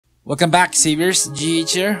Welcome back, Saviors.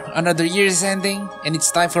 GH here. Another year is ending and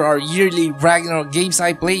it's time for our yearly Ragnarok Games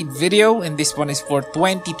I Played video, and this one is for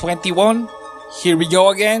 2021. Here we go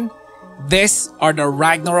again. These are the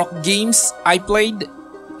Ragnarok games I played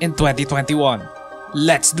in 2021.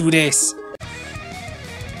 Let's do this!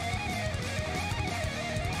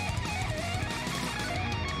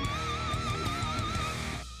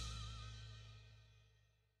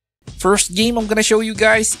 First game I'm gonna show you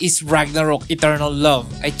guys is Ragnarok Eternal Love.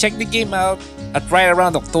 I checked the game out at right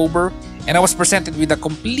around October and I was presented with a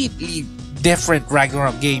completely different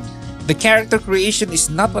Ragnarok game. The character creation is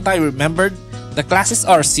not what I remembered. The classes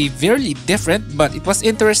are severely different, but it was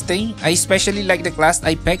interesting. I especially like the class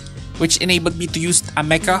I picked, which enabled me to use a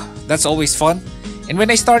mecha. That's always fun. And when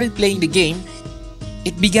I started playing the game,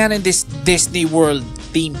 it began in this Disney World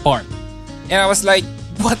theme park. And I was like,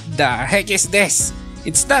 what the heck is this?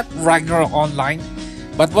 It's not Ragnarok Online.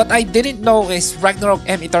 But what I didn't know is Ragnarok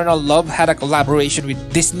M Eternal Love had a collaboration with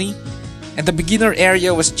Disney, and the beginner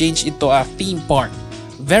area was changed into a theme park.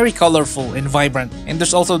 Very colorful and vibrant, and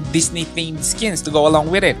there's also Disney themed skins to go along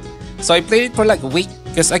with it. So I played it for like a week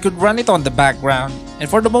because I could run it on the background, and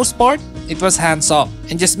for the most part, it was hands off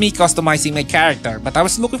and just me customizing my character, but I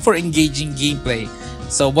was looking for engaging gameplay.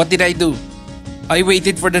 So what did I do? I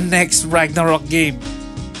waited for the next Ragnarok game.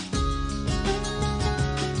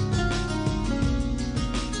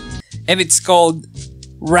 And it's called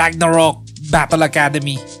Ragnarok Battle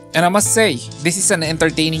Academy. And I must say, this is an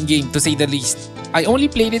entertaining game to say the least. I only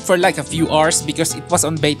played it for like a few hours because it was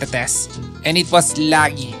on beta test. And it was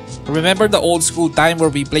laggy. Remember the old school time where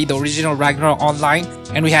we played the original Ragnarok Online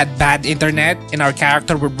and we had bad internet and our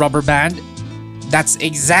character would rubber band? That's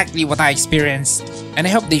exactly what I experienced. And I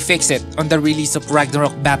hope they fix it on the release of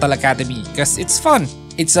Ragnarok Battle Academy because it's fun.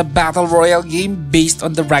 It's a battle royale game based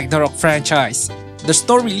on the Ragnarok franchise. There's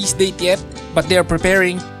no release date yet, but they are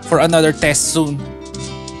preparing for another test soon.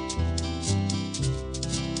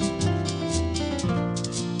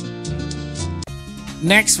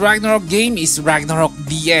 Next Ragnarok game is Ragnarok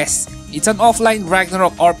DS. It's an offline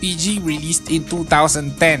Ragnarok RPG released in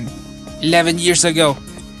 2010, 11 years ago.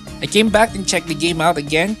 I came back and checked the game out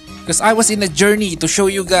again because I was in a journey to show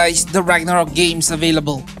you guys the Ragnarok games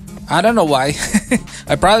available. I don't know why.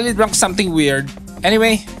 I probably drank something weird.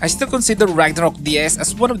 Anyway, I still consider Ragnarok DS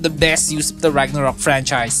as one of the best use of the Ragnarok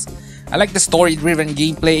franchise. I like the story-driven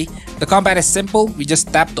gameplay. The combat is simple, we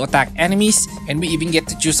just tap to attack enemies, and we even get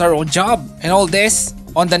to choose our own job. And all this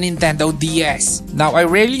on the Nintendo DS. Now, I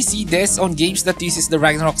rarely see this on games that uses the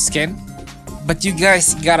Ragnarok skin, but you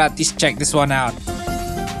guys gotta at least check this one out.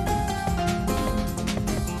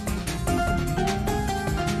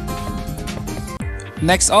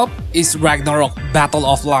 Next up is Ragnarok Battle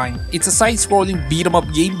Offline. It's a side-scrolling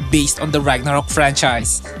beat-em-up game based on the Ragnarok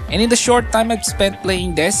franchise. And in the short time I've spent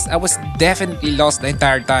playing this, I was definitely lost the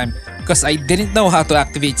entire time because I didn't know how to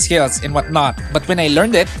activate skills and whatnot. But when I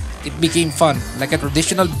learned it, it became fun, like a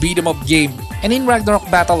traditional beat-em-up game. And in Ragnarok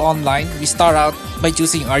Battle Online, we start out by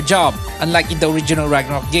choosing our job, unlike in the original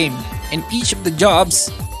Ragnarok game. And each of the jobs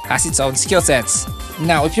has its own skill sets.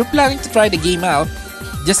 Now, if you're planning to try the game out,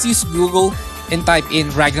 just use Google and type in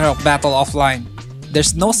Ragnarok Battle Offline.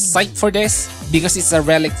 There's no site for this because it's a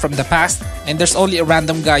relic from the past and there's only a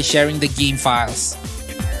random guy sharing the game files.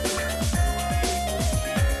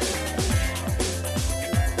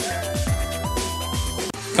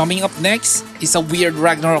 Coming up next is a weird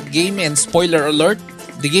Ragnarok game, and spoiler alert,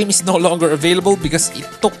 the game is no longer available because it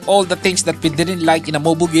took all the things that we didn't like in a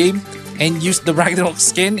mobile game and used the Ragnarok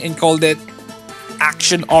skin and called it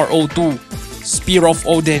Action RO2 Spear of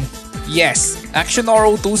Odin. Yes, Action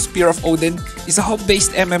RO2 Spear of Odin is a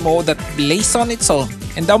hub-based MMO that plays on its own,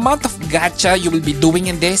 and the amount of gacha you will be doing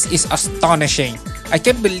in this is astonishing. I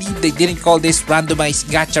can't believe they didn't call this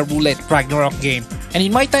randomized gacha roulette Ragnarok game. And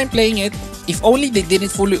in my time playing it, if only they didn't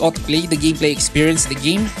fully autoplay the gameplay experience the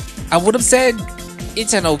game, I would have said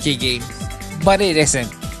it's an okay game. But it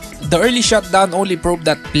isn't. The early shutdown only proved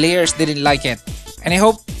that players didn't like it, and I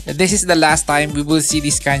hope that this is the last time we will see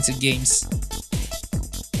these kinds of games.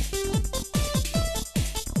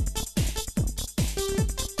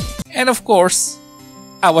 And of course,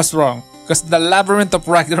 I was wrong because the Labyrinth of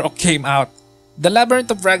Ragnarok came out. The Labyrinth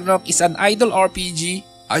of Ragnarok is an idle RPG,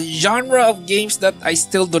 a genre of games that I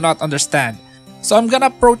still do not understand. So I'm gonna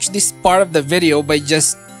approach this part of the video by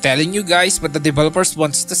just telling you guys what the developers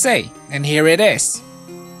wants to say, and here it is.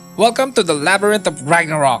 Welcome to the Labyrinth of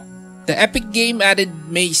Ragnarok. The epic game added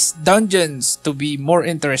maze dungeons to be more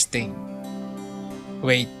interesting.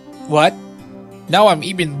 Wait, what? Now I'm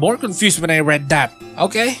even more confused when I read that.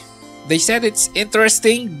 Okay. They said it's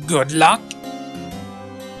interesting, good luck.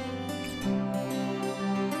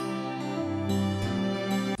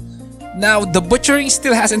 Now, the butchering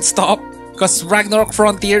still hasn't stopped, cause Ragnarok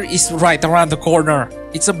Frontier is right around the corner.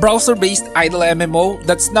 It's a browser-based idle MMO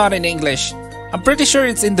that's not in English. I'm pretty sure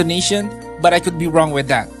it's Indonesian, but I could be wrong with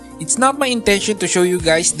that. It's not my intention to show you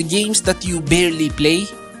guys the games that you barely play,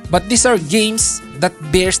 but these are games that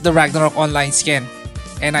bears the Ragnarok Online skin.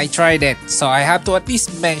 And I tried it, so I have to at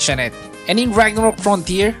least mention it. And in Ragnarok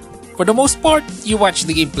Frontier, for the most part, you watch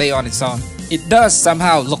the game play on its own. It does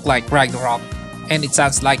somehow look like Ragnarok, and it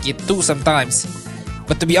sounds like it too sometimes.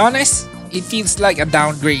 But to be honest, it feels like a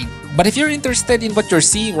downgrade. But if you're interested in what you're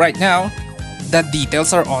seeing right now, the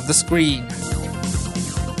details are on the screen.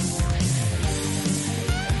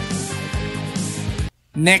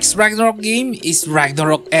 Next Ragnarok game is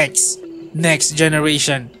Ragnarok X, Next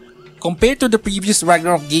Generation. Compared to the previous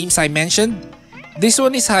Ragnarok games I mentioned, this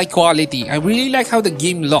one is high quality. I really like how the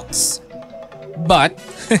game looks. But,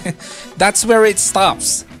 that's where it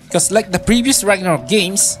stops. Because like the previous Ragnarok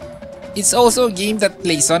games, it's also a game that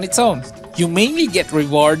plays on its own. You mainly get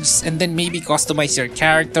rewards and then maybe customize your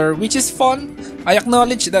character, which is fun. I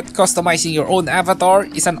acknowledge that customizing your own avatar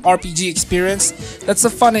is an RPG experience that's a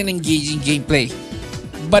fun and engaging gameplay.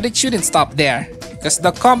 But it shouldn't stop there, because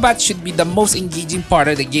the combat should be the most engaging part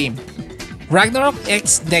of the game. Ragnarok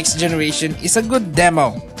X Next Generation is a good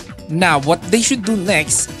demo. Now, what they should do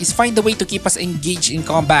next is find a way to keep us engaged in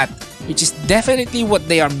combat, which is definitely what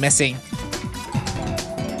they are missing.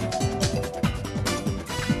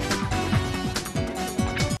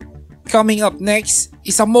 Coming up next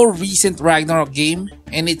is a more recent Ragnarok game,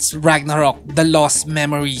 and it's Ragnarok The Lost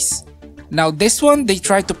Memories. Now this one, they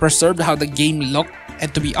tried to preserve how the game looked,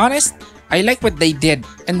 and to be honest, I like what they did.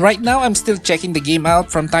 And right now I'm still checking the game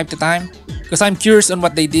out from time to time, because I'm curious on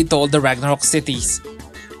what they did to all the Ragnarok cities.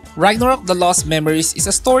 Ragnarok The Lost Memories is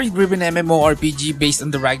a story-driven MMORPG based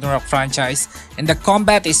on the Ragnarok franchise, and the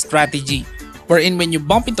combat is strategy, wherein when you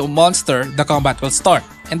bump into a monster, the combat will start,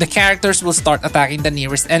 and the characters will start attacking the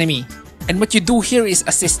nearest enemy. And what you do here is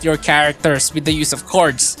assist your characters with the use of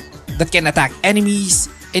cards that can attack enemies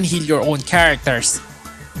and heal your own characters.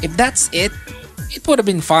 If that's it, it would have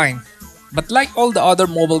been fine. But like all the other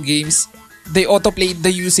mobile games, they autoplayed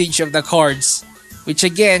the usage of the cards, which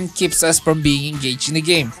again keeps us from being engaged in the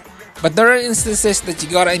game. But there are instances that you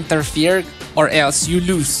gotta interfere or else you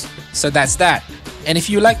lose. So that's that. And if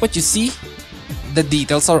you like what you see, the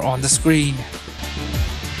details are on the screen.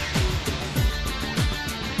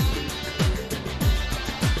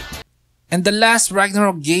 And the last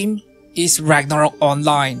Ragnarok game is Ragnarok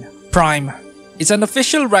Online Prime. It's an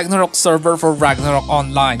official Ragnarok server for Ragnarok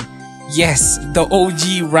Online. Yes, the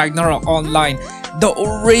OG Ragnarok Online, the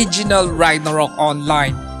original Ragnarok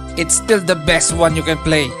Online. It's still the best one you can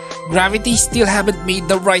play. Gravity still haven't made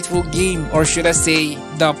the rightful game, or should I say,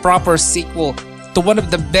 the proper sequel to one of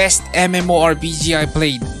the best MMORPG I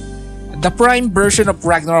played. The Prime version of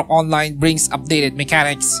Ragnarok Online brings updated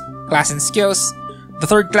mechanics, class and skills. The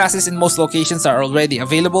third classes in most locations are already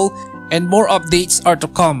available, and more updates are to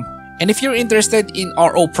come. And if you're interested in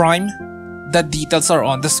RO Prime, the details are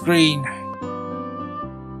on the screen.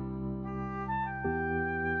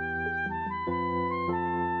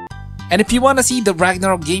 And if you wanna see the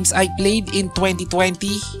Ragnarok games I played in 2020,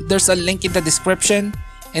 there's a link in the description,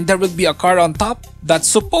 and there will be a card on top that's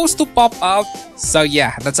supposed to pop out. So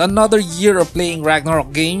yeah, that's another year of playing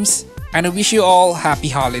Ragnarok games, and I wish you all happy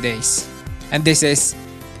holidays. And this is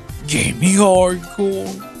Gaming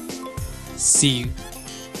Hardcore. See you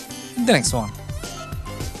in the next one.